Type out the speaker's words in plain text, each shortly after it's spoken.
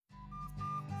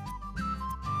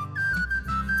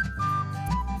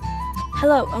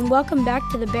Hello and welcome back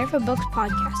to the Barefoot Books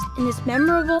podcast. In this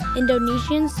memorable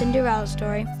Indonesian Cinderella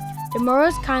story,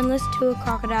 Damora's kindness to a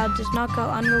crocodile does not go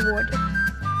unrewarded.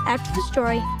 After the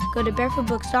story, go to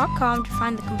barefootbooks.com to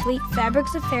find the complete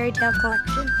Fabrics of Fairy Tale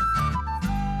collection.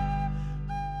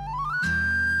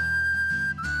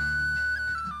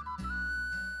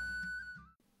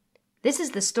 This is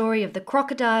the story of the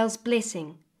Crocodile's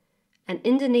Blessing, an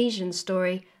Indonesian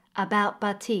story about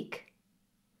batik.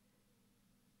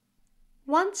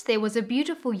 Once there was a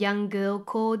beautiful young girl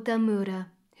called Damura,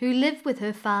 who lived with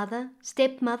her father,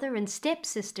 stepmother, and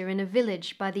stepsister in a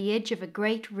village by the edge of a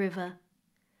great river.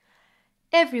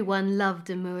 Everyone loved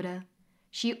Damura.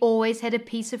 She always had a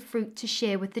piece of fruit to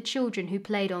share with the children who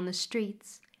played on the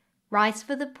streets, rice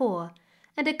for the poor,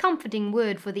 and a comforting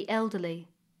word for the elderly.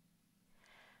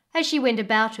 As she went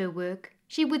about her work,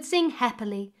 she would sing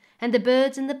happily, and the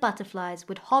birds and the butterflies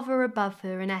would hover above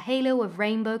her in a halo of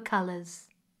rainbow colors.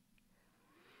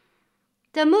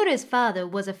 Damura's father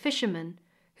was a fisherman,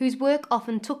 whose work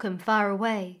often took him far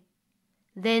away.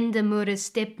 Then Damura's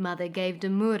stepmother gave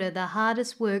Damura the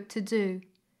hardest work to do.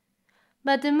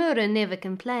 But Damura never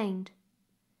complained.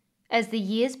 As the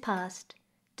years passed,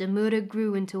 Damura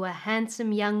grew into a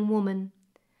handsome young woman.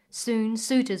 Soon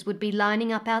suitors would be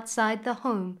lining up outside the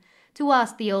home to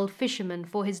ask the old fisherman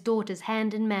for his daughter's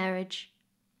hand in marriage.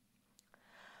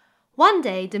 One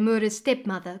day Damura's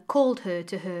stepmother called her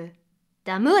to her.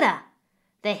 "Damura,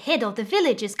 the head of the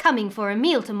village is coming for a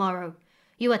meal tomorrow.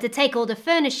 You are to take all the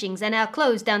furnishings and our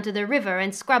clothes down to the river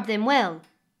and scrub them well,"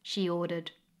 she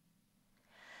ordered.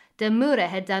 Damura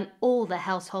had done all the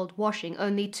household washing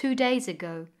only 2 days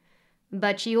ago,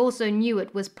 but she also knew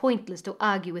it was pointless to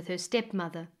argue with her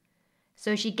stepmother,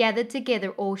 so she gathered together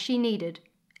all she needed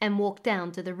and walked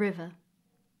down to the river.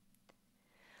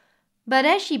 But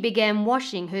as she began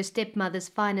washing her stepmother's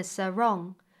finest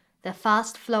sarong, the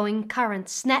fast-flowing current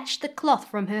snatched the cloth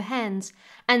from her hands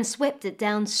and swept it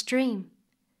downstream.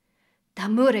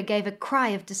 Damura gave a cry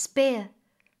of despair.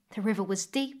 The river was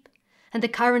deep, and the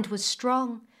current was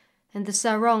strong, and the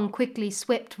sarong quickly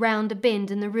swept round a bend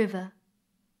in the river.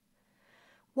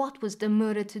 What was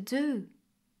Damura to do?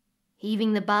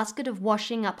 Heaving the basket of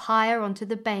washing up higher onto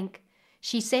the bank,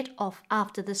 she set off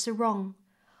after the sarong,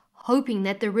 hoping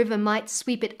that the river might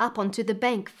sweep it up onto the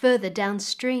bank further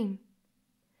downstream.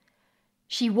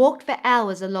 She walked for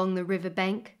hours along the river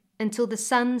bank until the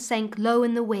sun sank low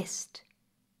in the west.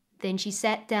 Then she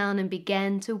sat down and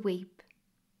began to weep.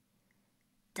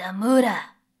 "Damura,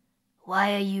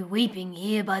 why are you weeping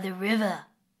here by the river?"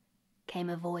 came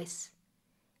a voice.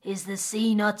 "Is the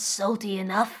sea not salty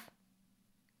enough?"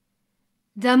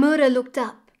 Damura looked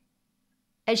up.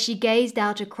 As she gazed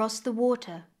out across the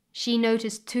water, she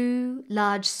noticed 2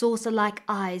 large saucer-like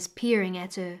eyes peering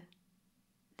at her.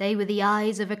 They were the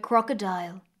eyes of a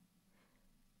crocodile.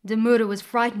 Damura was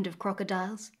frightened of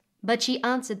crocodiles, but she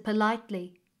answered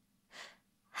politely,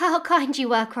 "How kind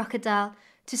you are, crocodile,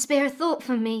 to spare a thought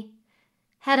for me.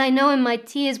 Had I known my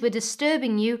tears were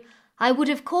disturbing you, I would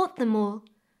have caught them all.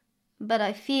 But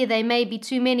I fear they may be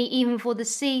too many even for the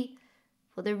sea,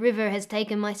 for the river has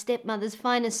taken my stepmother's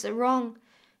finest sarong,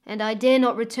 and I dare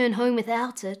not return home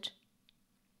without it."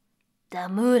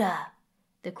 "Damura,"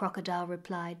 the crocodile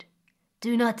replied,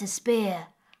 "do not despair.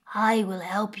 I will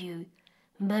help you,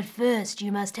 but first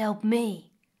you must help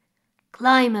me.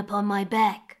 Climb upon my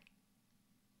back."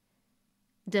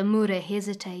 Damura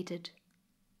hesitated.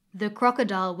 The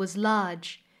crocodile was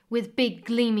large, with big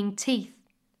gleaming teeth.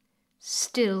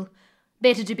 Still,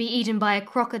 better to be eaten by a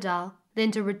crocodile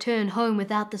than to return home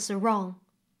without the sarong.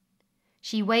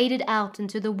 She waded out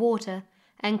into the water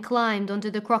and climbed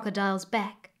onto the crocodile's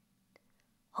back.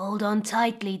 "Hold on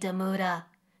tightly, Damura,"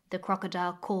 the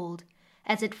crocodile called,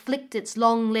 as it flicked its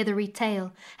long leathery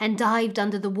tail and dived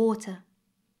under the water.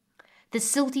 The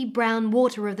silty brown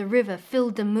water of the river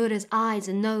filled Damura's eyes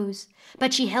and nose,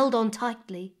 but she held on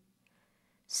tightly.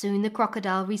 Soon the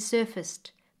crocodile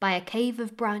resurfaced by a cave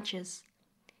of branches.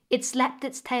 It slapped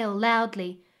its tail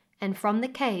loudly, and from the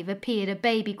cave appeared a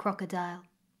baby crocodile.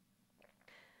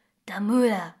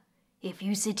 "Damura, if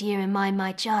you sit here and mind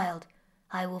my child,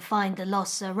 I will find the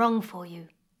lost sarong for you,"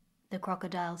 the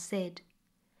crocodile said.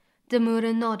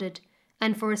 Damura nodded,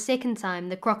 and for a second time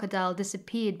the crocodile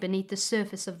disappeared beneath the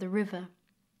surface of the river.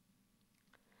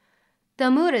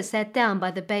 Damura sat down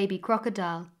by the baby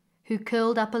crocodile, who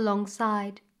curled up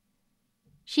alongside.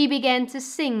 She began to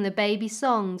sing the baby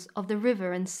songs of the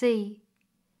river and sea.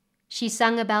 She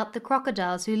sang about the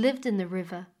crocodiles who lived in the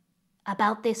river,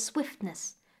 about their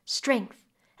swiftness, strength,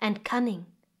 and cunning,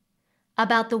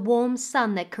 about the warm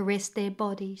sun that caressed their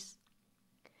bodies.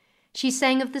 She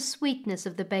sang of the sweetness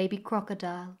of the baby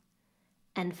crocodile,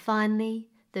 and finally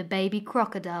the baby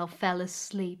crocodile fell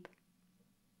asleep.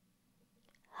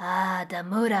 "Ah,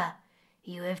 Damura,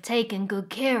 you have taken good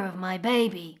care of my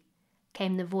baby,"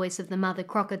 came the voice of the mother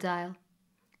crocodile,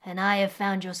 "and I have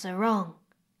found your sarong."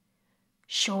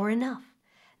 Sure enough,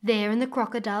 there in the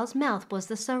crocodile's mouth was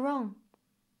the sarong.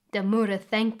 Damura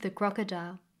thanked the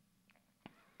crocodile.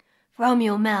 "From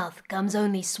your mouth comes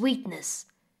only sweetness,"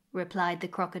 replied the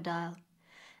crocodile,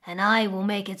 "and I will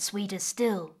make it sweeter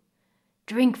still.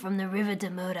 Drink from the river,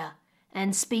 Damura,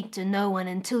 and speak to no one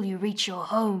until you reach your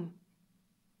home."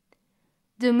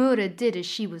 Damura did as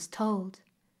she was told.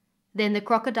 Then the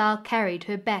crocodile carried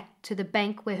her back to the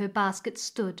bank where her basket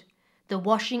stood, the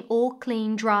washing all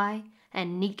clean, dry,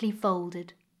 and neatly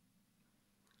folded.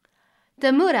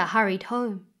 Damura hurried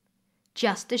home.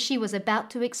 Just as she was about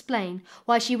to explain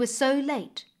why she was so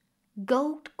late,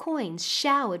 gold coins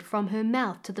showered from her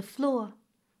mouth to the floor.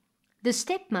 The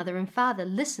stepmother and father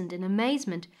listened in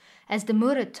amazement as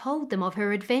Damura told them of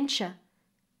her adventure.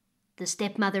 The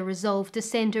stepmother resolved to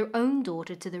send her own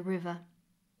daughter to the river.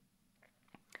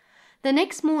 The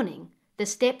next morning, the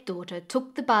stepdaughter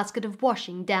took the basket of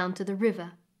washing down to the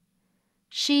river.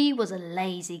 She was a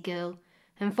lazy girl,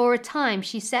 and for a time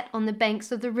she sat on the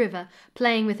banks of the river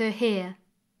playing with her hair.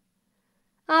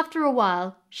 After a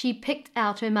while, she picked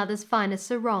out her mother's finest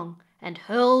sarong and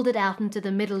hurled it out into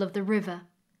the middle of the river.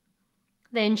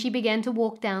 Then she began to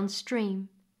walk downstream.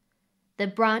 The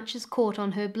branches caught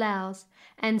on her blouse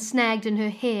and snagged in her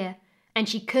hair, and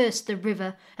she cursed the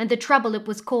river and the trouble it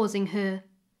was causing her.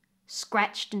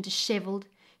 Scratched and dishevelled,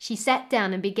 she sat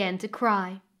down and began to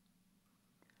cry.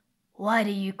 "Why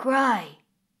do you cry?"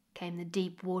 came the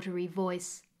deep, watery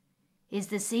voice. "Is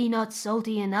the sea not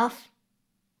salty enough?"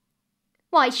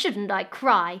 "Why shouldn't I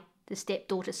cry?" the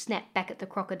stepdaughter snapped back at the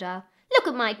crocodile. "Look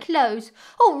at my clothes,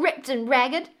 all ripped and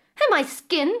ragged, and my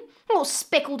skin, all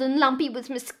speckled and lumpy with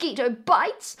mosquito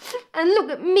bites. And look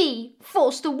at me,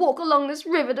 forced to walk along this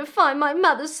river to find my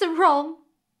mother's sarong."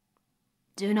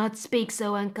 "Do not speak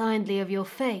so unkindly of your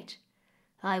fate.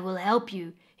 I will help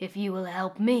you if you will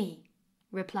help me,"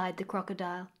 replied the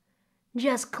crocodile.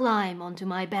 "Just climb onto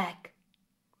my back."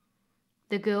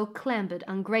 The girl clambered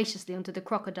ungraciously onto the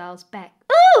crocodile's back.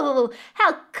 "Ooh,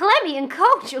 how clammy and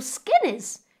cold your skin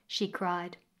is!" she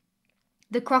cried.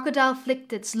 The crocodile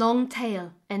flicked its long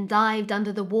tail and dived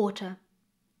under the water.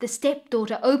 The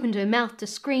stepdaughter opened her mouth to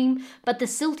scream, but the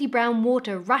silty brown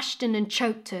water rushed in and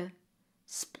choked her.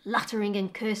 Spluttering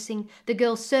and cursing, the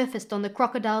girl surfaced on the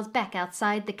crocodile's back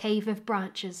outside the cave of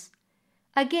branches.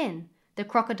 Again, the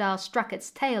crocodile struck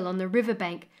its tail on the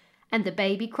riverbank, and the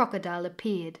baby crocodile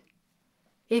appeared.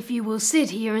 "If you will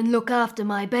sit here and look after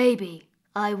my baby,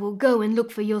 I will go and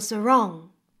look for your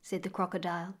sarong," said the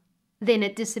crocodile. Then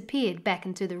it disappeared back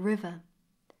into the river.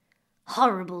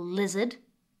 "Horrible lizard,"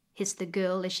 hissed the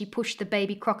girl as she pushed the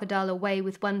baby crocodile away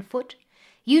with one foot.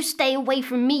 "You stay away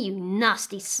from me, you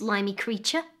nasty, slimy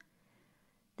creature."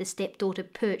 The stepdaughter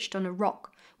perched on a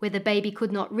rock where the baby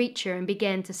could not reach her and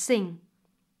began to sing.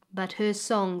 But her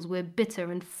songs were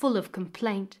bitter and full of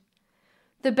complaint.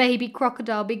 The baby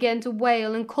crocodile began to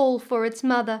wail and call for its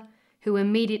mother, who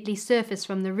immediately surfaced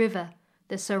from the river,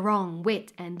 the sarong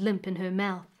wet and limp in her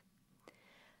mouth.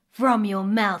 "From your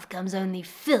mouth comes only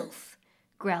filth,"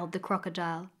 growled the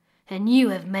crocodile, "and you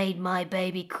have made my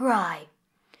baby cry.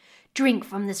 Drink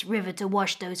from this river to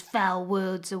wash those foul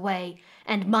words away,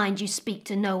 and mind you speak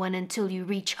to no one until you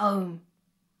reach home."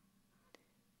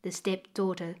 The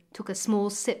stepdaughter took a small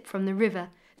sip from the river,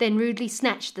 then rudely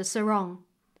snatched the sarong.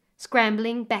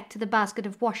 Scrambling back to the basket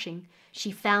of washing, she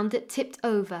found it tipped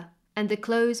over, and the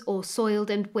clothes all soiled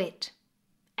and wet.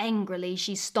 Angrily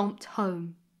she stomped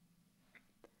home.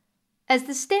 As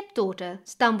the stepdaughter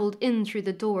stumbled in through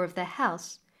the door of the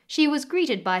house, she was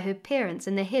greeted by her parents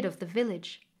and the head of the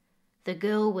village. The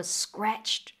girl was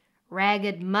scratched,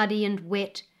 ragged, muddy, and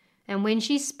wet, and when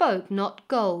she spoke, not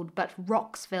gold, but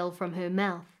rocks fell from her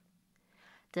mouth.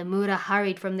 Damura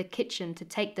hurried from the kitchen to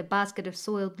take the basket of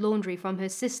soiled laundry from her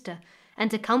sister and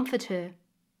to comfort her.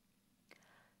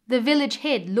 The village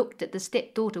head looked at the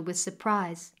stepdaughter with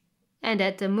surprise, and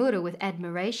at Damura with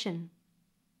admiration.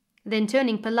 Then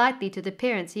turning politely to the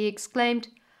parents, he exclaimed,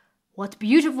 "What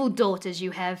beautiful daughters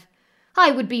you have!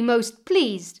 I would be most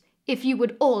pleased if you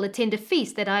would all attend a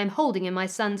feast that I am holding in my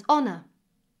son's honour."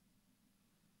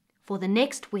 For the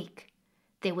next week,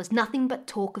 there was nothing but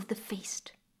talk of the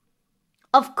feast.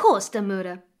 "Of course,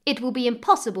 Damura, it will be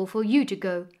impossible for you to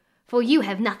go, for you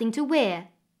have nothing to wear,"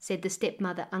 said the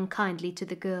stepmother unkindly to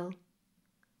the girl.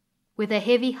 With a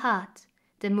heavy heart,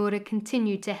 Damura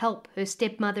continued to help her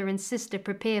stepmother and sister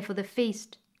prepare for the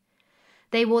feast.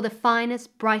 They wore the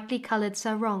finest, brightly coloured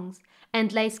sarongs,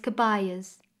 and lace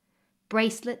kabayas.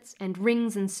 Bracelets and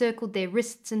rings encircled their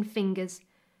wrists and fingers,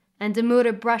 and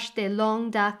Damura brushed their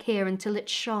long dark hair until it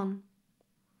shone.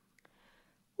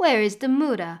 "Where is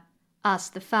Damura?"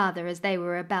 asked the father as they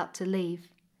were about to leave.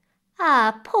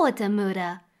 "Ah, poor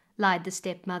Damura," lied the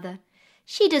stepmother.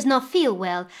 "She does not feel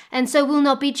well, and so will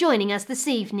not be joining us this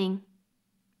evening."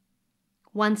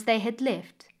 Once they had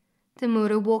left,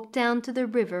 Damura walked down to the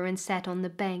river and sat on the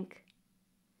bank.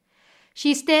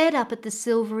 She stared up at the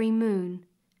silvery moon,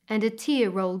 and a tear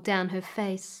rolled down her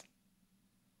face.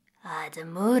 "Ah,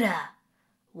 Damura,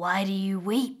 why do you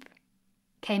weep?"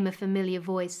 came a familiar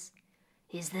voice.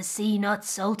 "Is the sea not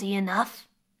salty enough?"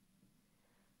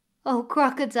 "Oh,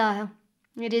 Crocodile,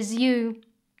 it is you.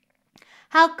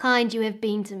 How kind you have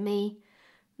been to me.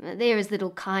 There is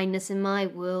little kindness in my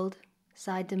world,"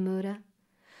 sighed Damura.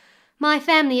 "My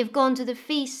family have gone to the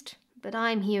feast, but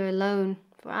I am here alone,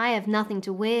 for I have nothing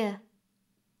to wear."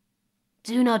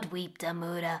 "Do not weep,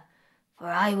 Damura, for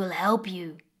I will help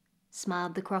you,"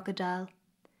 smiled the crocodile.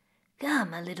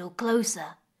 "Come a little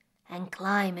closer and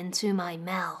climb into my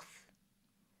mouth."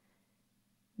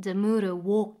 Damura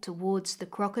walked towards the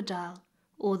crocodile,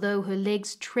 although her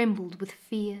legs trembled with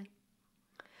fear.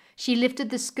 She lifted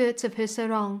the skirts of her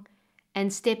sarong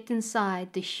and stepped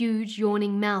inside the huge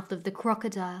yawning mouth of the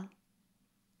crocodile.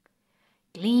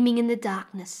 Gleaming in the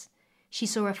darkness, she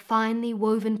saw a finely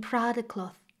woven Prada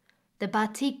cloth, the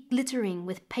batik glittering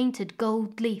with painted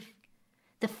gold leaf,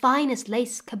 the finest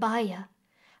lace kabaya,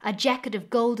 a jacket of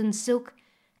golden silk,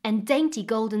 and dainty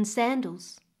golden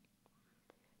sandals.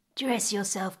 "Dress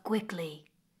yourself quickly,"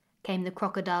 came the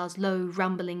crocodile's low,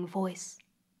 rumbling voice.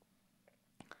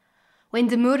 When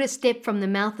Damura stepped from the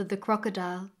mouth of the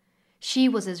crocodile, she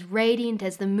was as radiant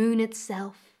as the moon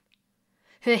itself.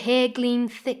 Her hair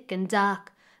gleamed thick and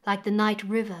dark like the night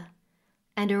river,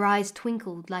 and her eyes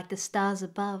twinkled like the stars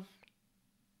above.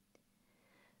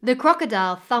 The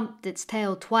crocodile thumped its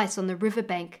tail twice on the river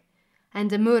bank, and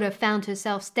Damura found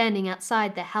herself standing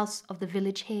outside the house of the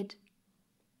village head.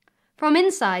 From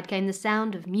inside came the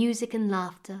sound of music and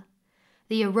laughter.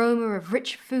 The aroma of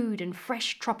rich food and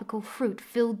fresh tropical fruit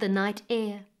filled the night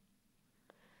air.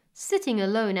 Sitting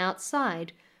alone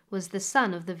outside was the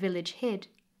son of the village head.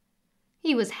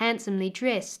 He was handsomely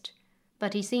dressed,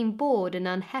 but he seemed bored and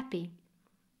unhappy.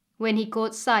 When he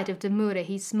caught sight of Damura,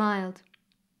 he smiled.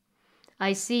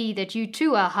 "I see that you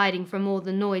too are hiding from all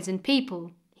the noise and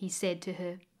people," he said to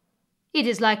her. "It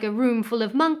is like a room full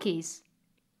of monkeys."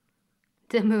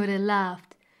 Damura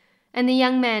laughed, and the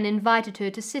young man invited her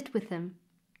to sit with him.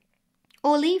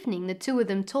 All evening the two of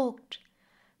them talked,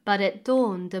 but at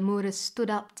dawn Damura stood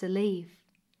up to leave.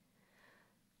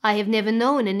 "I have never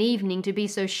known an evening to be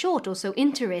so short or so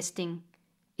interesting,"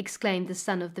 exclaimed the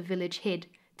son of the village head,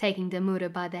 taking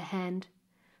Damura by the hand.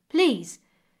 "Please,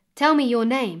 tell me your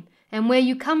name and where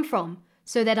you come from,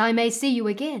 so that I may see you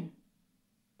again."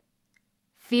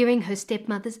 Fearing her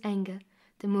stepmother's anger,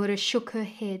 Damura shook her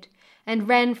head and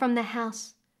ran from the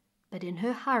house, but in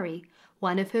her hurry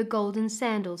one of her golden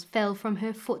sandals fell from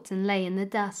her foot and lay in the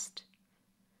dust.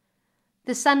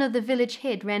 The son of the village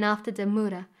head ran after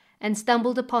Damura and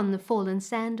stumbled upon the fallen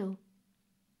sandal.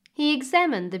 He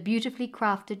examined the beautifully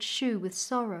crafted shoe with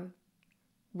sorrow.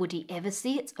 Would he ever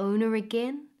see its owner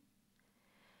again?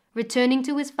 Returning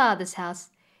to his father's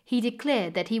house, he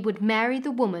declared that he would marry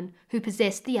the woman who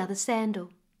possessed the other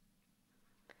sandal.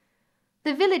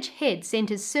 The village head sent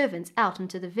his servants out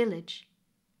into the village.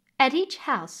 At each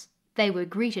house they were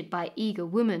greeted by eager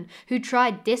women who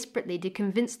tried desperately to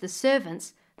convince the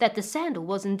servants that the sandal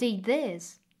was indeed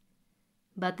theirs.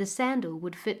 But the sandal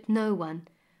would fit no one,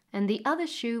 and the other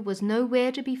shoe was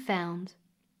nowhere to be found.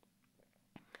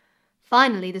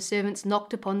 Finally the servants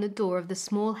knocked upon the door of the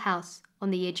small house on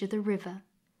the edge of the river.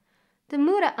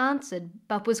 Damura answered,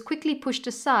 but was quickly pushed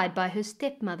aside by her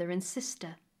stepmother and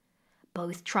sister.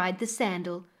 Both tried the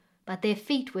sandal, but their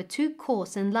feet were too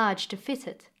coarse and large to fit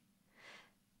it.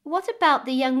 "What about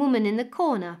the young woman in the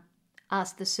corner?"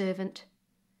 asked the servant.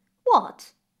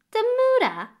 "What?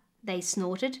 Damura?" they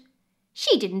snorted.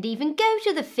 "She didn't even go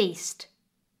to the feast."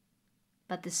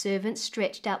 But the servant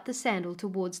stretched out the sandal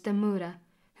towards Damura,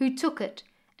 who took it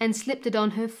and slipped it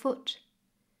on her foot.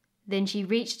 Then she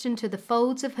reached into the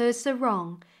folds of her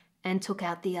sarong and took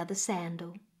out the other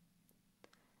sandal.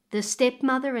 The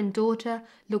stepmother and daughter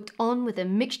looked on with a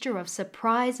mixture of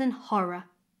surprise and horror.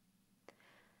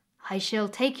 "I shall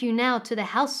take you now to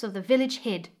the house of the village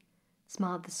head,"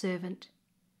 smiled the servant.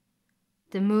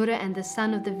 Damura and the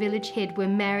son of the village head were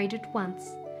married at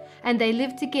once, and they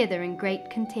lived together in great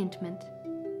contentment.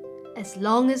 As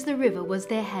long as the river was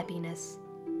their happiness,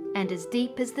 and as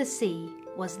deep as the sea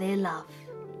was their love.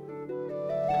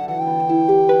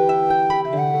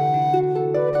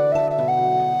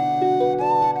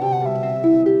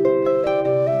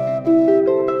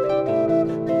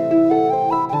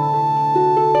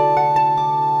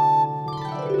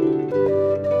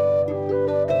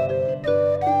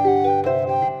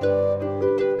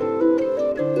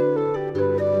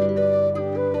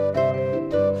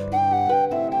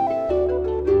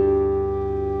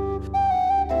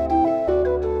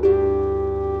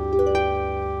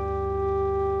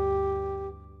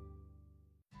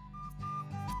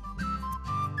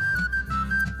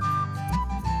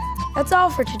 That's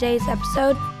all for today's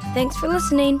episode. Thanks for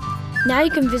listening. Now you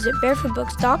can visit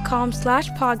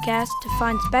barefootbooks.com/podcast to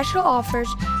find special offers,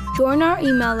 join our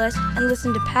email list, and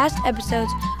listen to past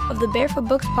episodes of the Barefoot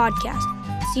Books podcast.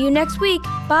 See you next week.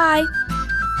 Bye.